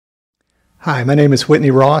Hi, my name is Whitney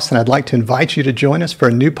Ross, and I'd like to invite you to join us for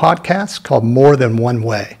a new podcast called More Than One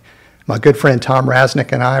Way. My good friend Tom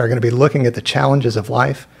Rasnick and I are going to be looking at the challenges of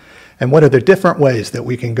life and what are the different ways that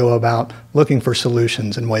we can go about looking for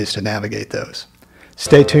solutions and ways to navigate those.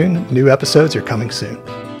 Stay tuned, new episodes are coming soon.